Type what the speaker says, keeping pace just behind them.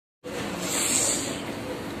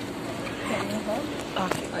Okay. Oh,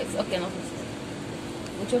 it's okay, no.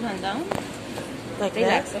 Put your hand down. Like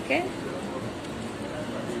Relax, that? okay?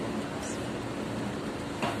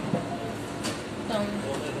 Down.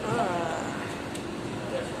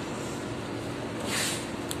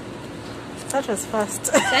 That was fast.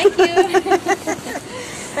 Thank you.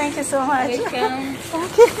 Thank you so much. Welcome.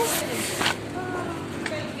 Thank you.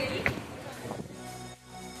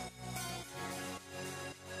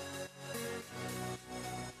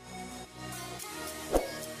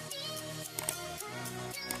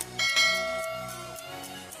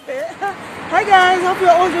 Hi guys, hope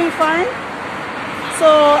you're all doing fine.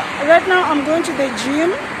 So right now I'm going to the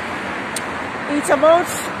gym. It's about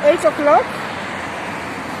 8 o'clock.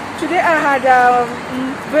 Today I had a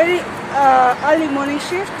very early morning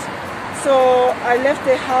shift, so I left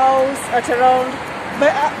the house at around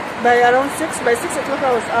by around 6. By 6 o'clock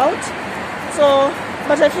I was out. So,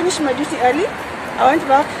 but I finished my duty early. I went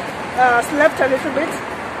back, slept a little bit.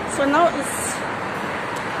 So now it's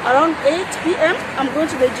around 8 p.m. I'm going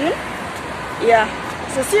to the gym. Yeah,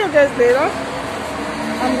 so see you guys later.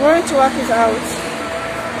 I'm going to work it out.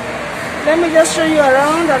 Let me just show you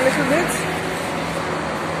around a little bit.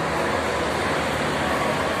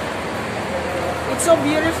 It's so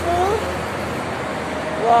beautiful.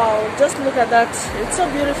 Wow, just look at that. It's so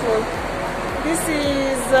beautiful. This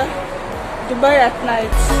is Dubai at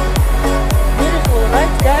night. Beautiful,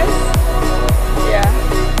 right guys? Yeah.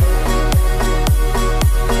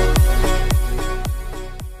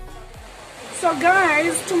 So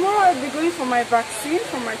guys, tomorrow I'll be going for my vaccine,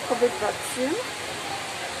 for my COVID vaccine.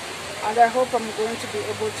 And I hope I'm going to be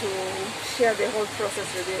able to share the whole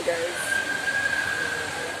process with you guys.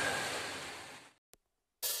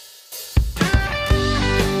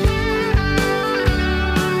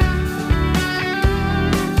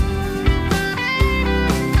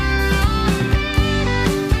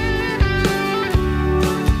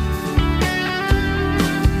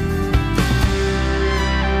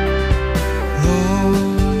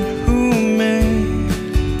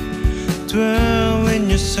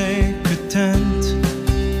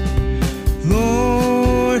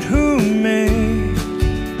 Lord, who may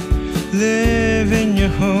live in your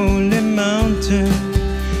holy mountain,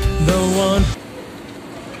 the one.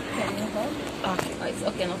 Okay. Oh, it's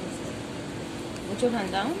okay, no. Put your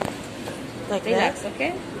hand down. Like Relax, that?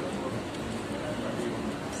 okay?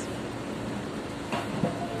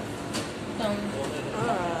 Down.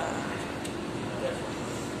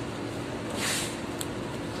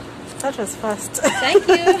 That was fast. Thank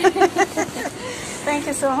you. Thank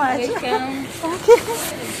you so much. Welcome.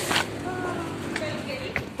 Thank you.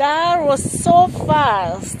 That was so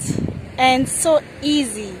fast and so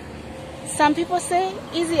easy. Some people say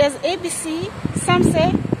easy as ABC. Some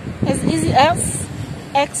say as easy as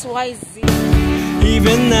XYZ.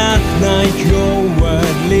 Even at night your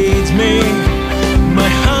word leads me. My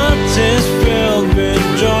heart is filled with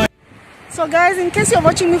joy. So guys, in case you're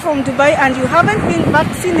watching me from Dubai and you haven't been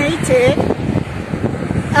vaccinated,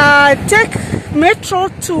 take metro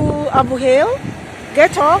to Abu Hail,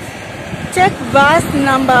 get off, take bus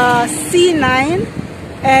number C9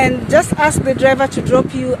 and just ask the driver to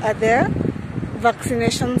drop you at their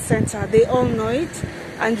vaccination center. They all know it,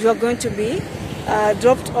 and you are going to be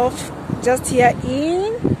dropped off just here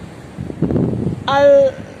in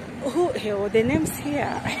the name's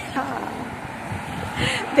here.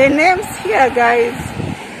 The names here, guys.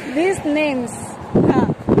 These names,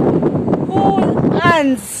 whole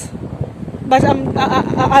hands. But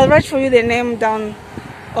I'll write for you the name down.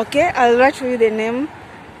 Okay, I'll write for you the name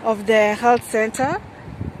of the health center.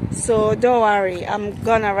 So don't worry, I'm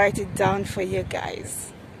gonna write it down for you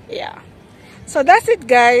guys. Yeah. So that's it,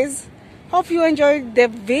 guys. Hope you enjoyed the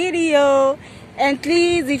video. And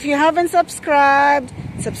please, if you haven't subscribed,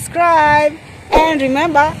 subscribe. And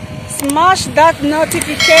remember, smash that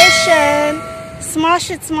notification. Smash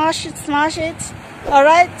it, smash it, smash it.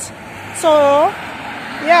 Alright? So,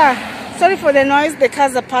 yeah. Sorry for the noise, the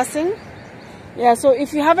cars are passing. Yeah, so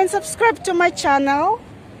if you haven't subscribed to my channel,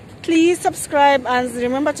 please subscribe and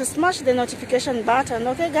remember to smash the notification button.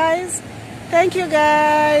 Okay, guys? Thank you,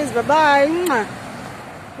 guys. Bye-bye.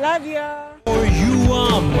 Love you. You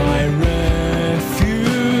are my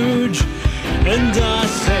refuge, and